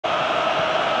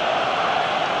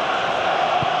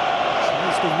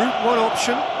the Route 1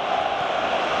 option.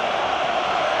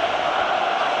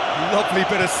 Lovely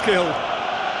bit of skill.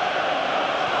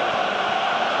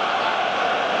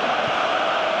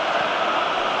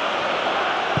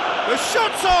 The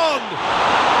shot's on!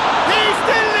 He's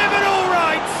delivered all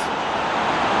right!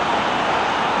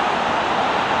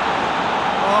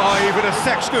 Oh, even a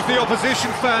section of the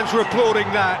opposition fans were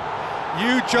applauding that.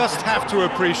 You just have to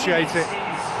appreciate it.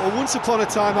 Well, once upon a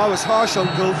time I was harsh on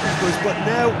goalkeepers, but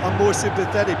now I'm more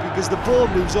sympathetic because the ball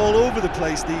moves all over the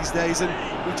place these days, and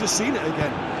we've just seen it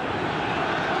again.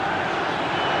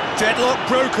 Deadlock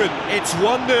broken, it's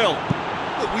 1-0. Really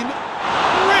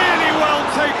well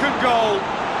taken goal.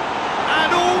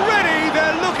 And already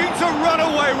they're looking to run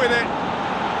away with it.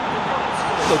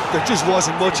 Look, there just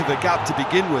wasn't much of a gap to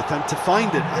begin with, and to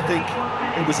find it, I think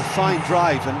it was a fine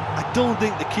drive, and I don't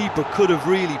think the keeper could have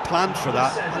really planned for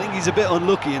that. I think he's a bit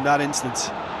unlucky in that instance.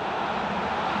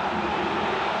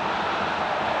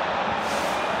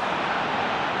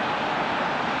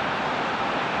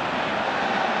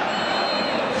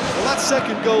 Well, that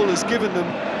second goal has given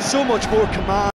them so much more command.